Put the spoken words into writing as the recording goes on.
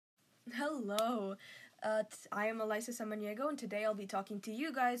Hello, I am Elisa Samaniego, and today I'll be talking to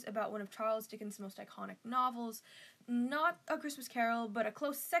you guys about one of Charles Dickens' most iconic novels. Not A Christmas Carol, but a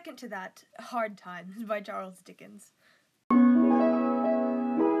close second to that, Hard Times by Charles Dickens.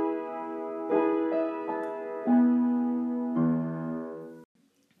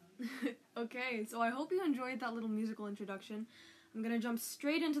 Okay, so I hope you enjoyed that little musical introduction. I'm gonna jump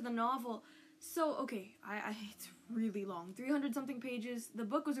straight into the novel. So, okay, it's really long, 300 something pages. The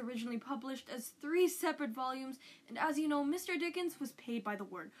book was originally published as 3 separate volumes, and as you know, Mr. Dickens was paid by the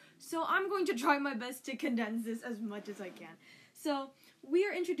word. So I'm going to try my best to condense this as much as I can. So, we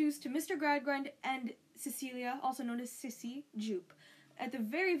are introduced to Mr. Gradgrind and Cecilia, also known as Sissy Jupe, at the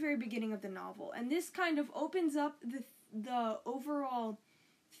very, very beginning of the novel. And this kind of opens up the overall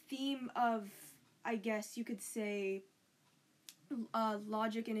theme of, I guess you could say,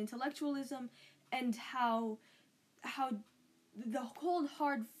 logic and intellectualism, and how the cold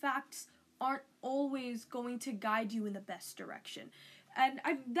hard facts aren't always going to guide you in the best direction. And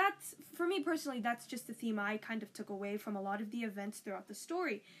that's, for me personally, that's just the theme I kind of took away from a lot of the events throughout the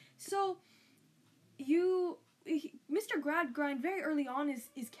story. So Mr. Gradgrind very early on is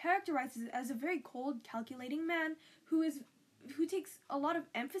characterized as a very cold, calculating man who takes a lot of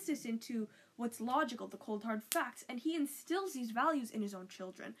emphasis into what's logical, the cold hard facts, and he instills these values in his own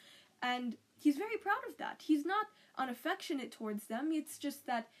children. And he's very proud of that. He's not unaffectionate towards them. It's just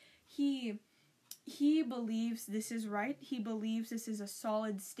that he believes this is right. He believes this is a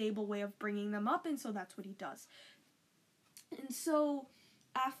solid, stable way of bringing them up, and so that's what he does. And so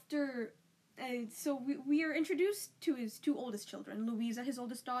we are introduced to his 2 oldest children, Louisa, his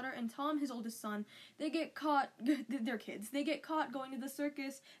oldest daughter, and Tom, his oldest son. They get caught, they're kids, they get caught going to the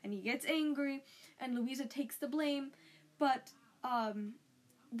circus, and he gets angry, and Louisa takes the blame, but,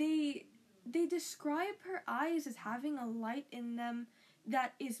 they describe her eyes as having a light in them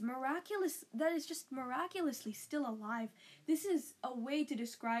that is just miraculously still alive. This is a way to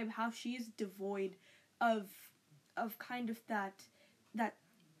describe how she is devoid of kind of that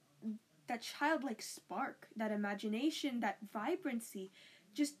childlike spark, that imagination, that vibrancy,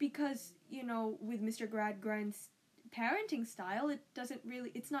 just because, with Mr. Gradgrind's parenting style,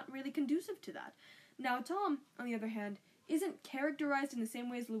 it's not really conducive to that. Now, Tom, on the other hand, isn't characterized in the same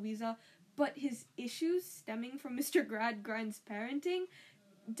way as Louisa, but his issues stemming from Mr. Gradgrind's parenting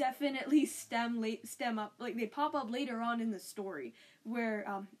definitely stem up, like they pop up later on in the story, where,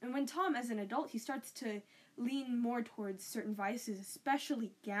 and when Tom, as an adult, he starts to lean more towards certain vices,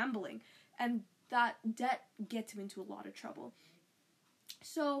 especially gambling, and that debt gets him into a lot of trouble.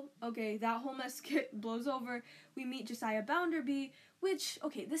 So, okay, that whole mess blows over. We meet Josiah Bounderby, which,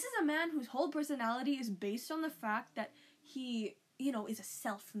 okay, this is a man whose whole personality is based on the fact that he, is a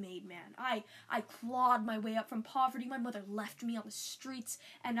self-made man. I clawed my way up from poverty. My mother left me on the streets,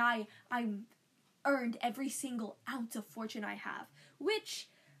 and I earned every single ounce of fortune I have, which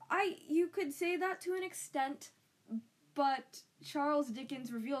you could say that to an extent, but Charles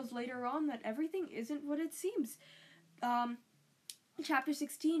Dickens reveals later on that everything isn't what it seems. Chapter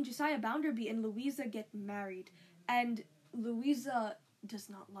 16, Josiah Bounderby and Louisa get married, and Louisa does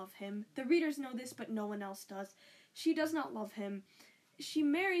not love him. The readers know this, but no one else does. She does not love him. She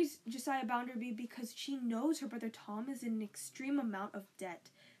marries Josiah Bounderby because she knows her brother Tom is in an extreme amount of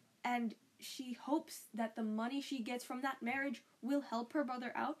debt, and she hopes that the money she gets from that marriage will help her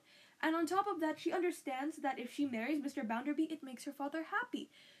brother out. And on top of that, she understands that if she marries Mr. Bounderby, it makes her father happy.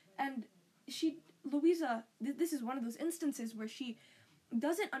 And Louisa, this is one of those instances where she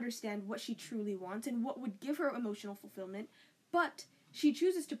doesn't understand what she truly wants and what would give her emotional fulfillment, but she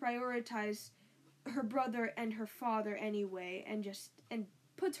chooses to prioritize her brother and her father anyway, and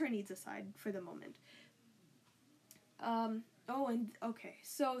puts her needs aside for the moment.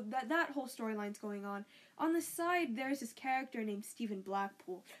 So that whole storyline's going on. On the side, there's this character named Stephen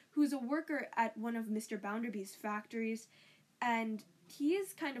Blackpool, who's a worker at one of Mr. Bounderby's factories, and he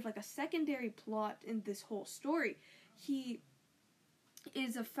is kind of like a secondary plot in this whole story. He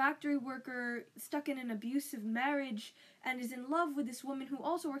is a factory worker stuck in an abusive marriage and is in love with this woman who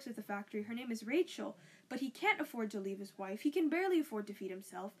also works at the factory. Her name is Rachel, but he can't afford to leave his wife. He can barely afford to feed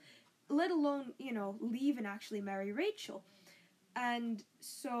himself, let alone, leave and actually marry Rachel. And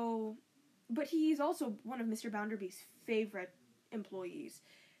so, but he's also one of Mr. Bounderby's favorite employees.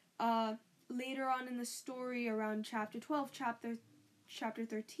 Later on in the story, around chapter 12, chapter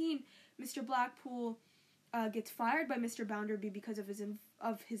 13, Mr. Blackpool gets fired by Mr. Bounderby because of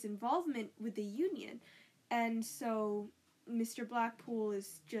his involvement with the union. And so Mr. Blackpool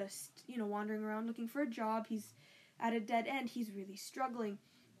is just, wandering around looking for a job. He's at a dead end. He's really struggling.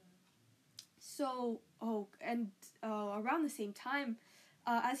 So, around the same time,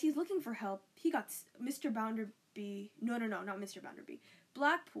 as he's looking for help, he got Mr. Bounderby. No, not Mr. Bounderby.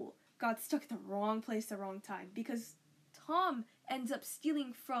 Blackpool got stuck at the wrong place, the wrong time, because Tom ends up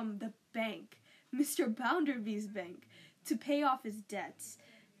stealing from the bank, Mr. Bounderby's bank, to pay off his debts,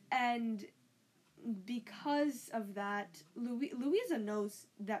 and because of that, Louisa knows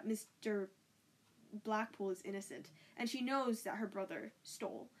that Mr. Blackpool is innocent, and she knows that her brother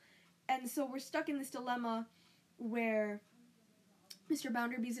stole. And so we're stuck in this dilemma where Mr.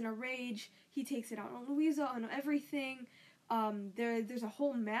 Bounderby's in a rage. He takes it out on Louisa, on everything. There's a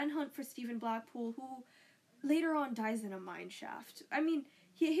whole manhunt for Stephen Blackpool, who later on dies in a mine shaft. I mean,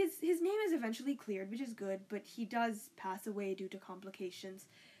 his name is eventually cleared, which is good, but he does pass away due to complications.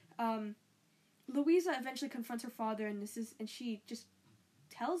 Louisa eventually confronts her father, and she just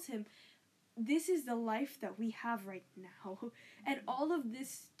tells him, "This is the life that we have right now, and all of this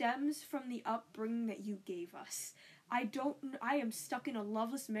stems from the upbringing that you gave us. I am stuck in a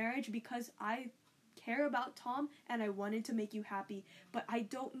loveless marriage because I care about Tom and I wanted to make you happy, but I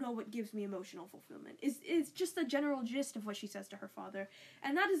don't know what gives me emotional fulfillment." Is just the general gist of what she says to her father.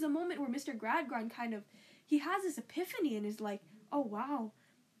 And that is a moment where Mr. Gradgrind he has this epiphany and is like, "Oh wow,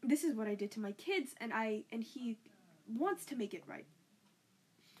 this is what I did to my kids," and he wants to make it right.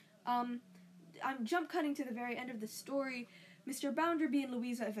 I'm jump cutting to the very end of the story. Mr. Bounderby and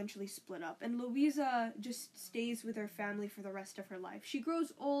Louisa eventually split up, and Louisa just stays with her family for the rest of her life. She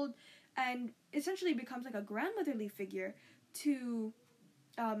grows old and essentially becomes like a grandmotherly figure to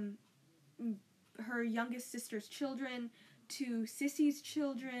her youngest sister's children, to Sissy's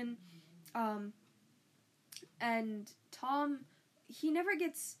children, and Tom, he never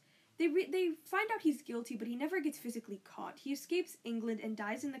gets... They find out he's guilty, but he never gets physically caught. He escapes England and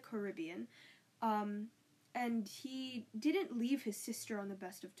dies in the Caribbean, and he didn't leave his sister on the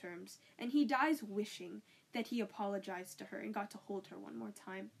best of terms, and he dies wishing that he apologized to her and got to hold her one more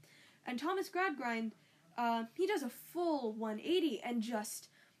time. And Thomas Gradgrind, he does a full 180 and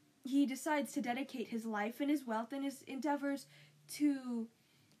he decides to dedicate his life and his wealth and his endeavors to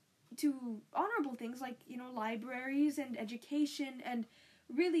honorable things like, libraries and education and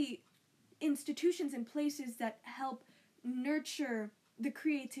really institutions and places that help nurture the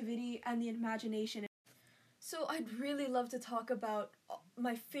creativity and the imagination. So I'd really love to talk about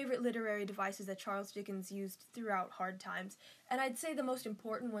my favorite literary devices that Charles Dickens used throughout hard times, and I'd say the most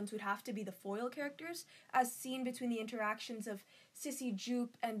important ones would have to be the foil characters, as seen between the interactions of Sissy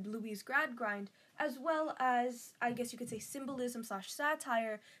Jupe and Louise Gradgrind, as well as, I guess you could say,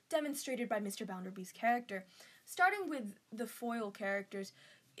 symbolism/satire demonstrated by Mr. Bounderby's character. Starting with the foil characters,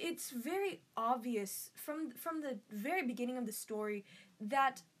 it's very obvious from the very beginning of the story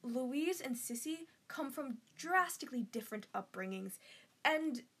that Louise and Sissy come from drastically different upbringings,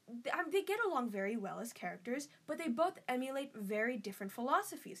 and they get along very well as characters, but they both emulate very different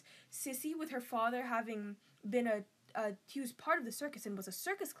philosophies. Sissy, with her father having been he was part of the circus and was a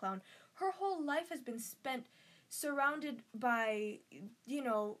circus clown, her whole life has been spent surrounded by,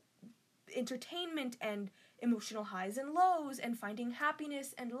 entertainment and emotional highs and lows and finding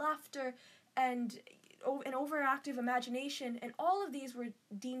happiness and laughter and an overactive imagination, and all of these were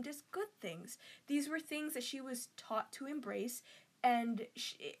deemed as good things. These were things that she was taught to embrace, and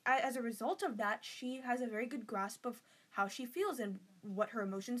as a result of that, she has a very good grasp of how she feels and what her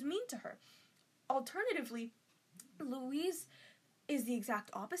emotions mean to her. Alternatively, Louise is the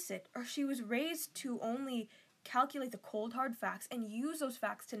exact opposite, or she was raised to only calculate the cold hard facts and use those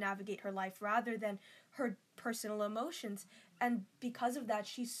facts to navigate her life rather than her personal emotions, and because of that,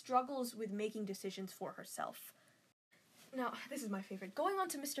 she struggles with making decisions for herself. Now, this is my favorite. Going on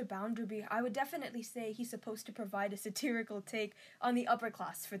to Mr. Bounderby, I would definitely say he's supposed to provide a satirical take on the upper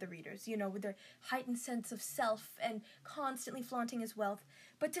class for the readers, with their heightened sense of self and constantly flaunting his wealth.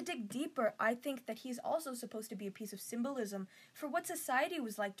 But to dig deeper, I think that he's also supposed to be a piece of symbolism for what society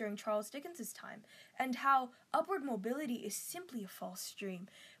was like during Charles Dickens' time, and how upward mobility is simply a false dream.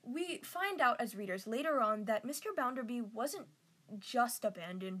 We find out as readers later on that Mr. Bounderby wasn't just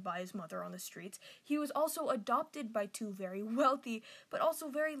abandoned by his mother on the streets. He was also adopted by two very wealthy but also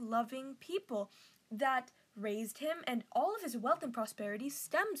very loving people that raised him, and all of his wealth and prosperity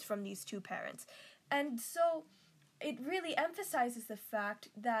stems from these two parents. And so it really emphasizes the fact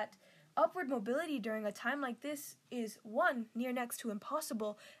that upward mobility during a time like this is, 1, near next to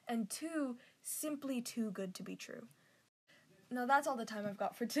impossible, and 2, simply too good to be true. Now that's all the time I've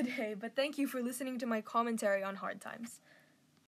got for today, but thank you for listening to my commentary on hard times.